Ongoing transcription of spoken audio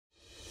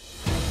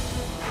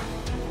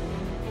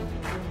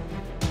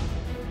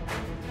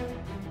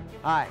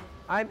Hi,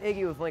 I'm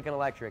Iggy with Lincoln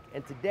Electric,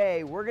 and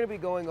today we're going to be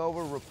going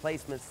over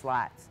replacement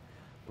slats.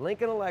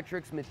 Lincoln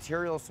Electric's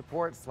material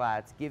support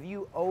slats give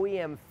you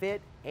OEM fit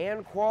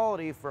and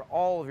quality for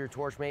all of your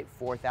Torchmate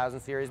 4000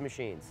 series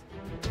machines.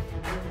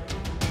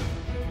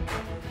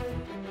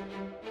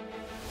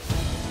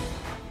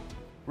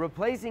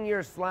 Replacing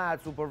your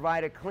slats will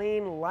provide a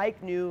clean,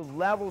 like new,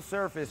 level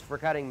surface for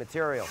cutting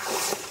material.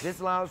 This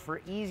allows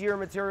for easier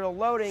material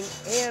loading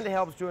and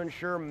helps to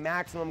ensure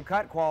maximum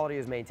cut quality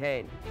is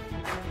maintained.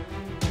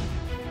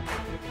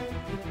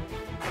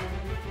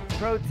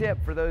 Pro tip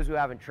for those who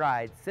haven't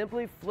tried,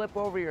 simply flip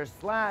over your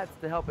slats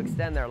to help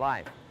extend their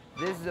life.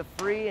 This is a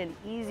free and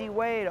easy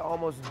way to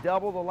almost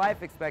double the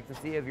life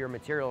expectancy of your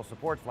material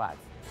support slats.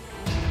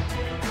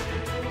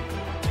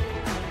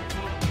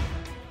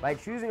 By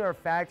choosing our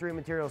factory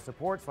material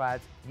support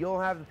slats,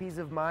 you'll have the peace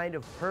of mind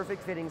of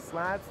perfect fitting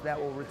slats that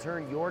will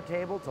return your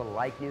table to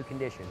like new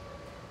condition.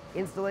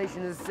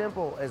 Installation is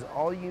simple, as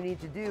all you need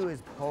to do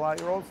is pull out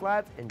your old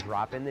slats and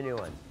drop in the new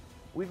one.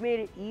 We've made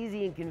it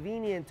easy and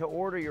convenient to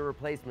order your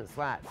replacement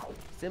slats.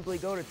 Simply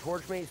go to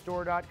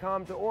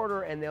torchmatestore.com to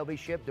order and they'll be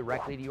shipped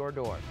directly to your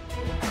door.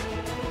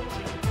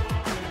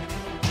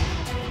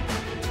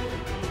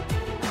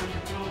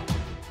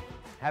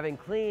 Having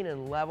clean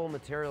and level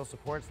material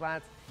support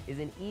slats is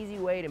an easy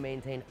way to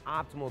maintain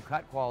optimal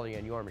cut quality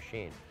on your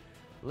machine.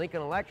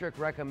 Lincoln Electric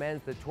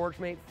recommends the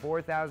Torchmate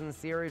 4000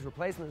 series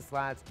replacement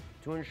slats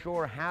to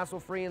ensure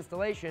hassle-free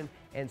installation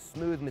and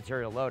smooth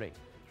material loading.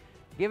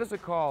 Give us a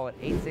call at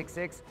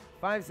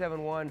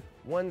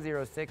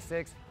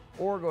 866-571-1066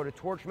 or go to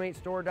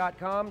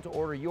torchmatestore.com to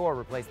order your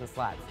replacement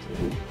slats.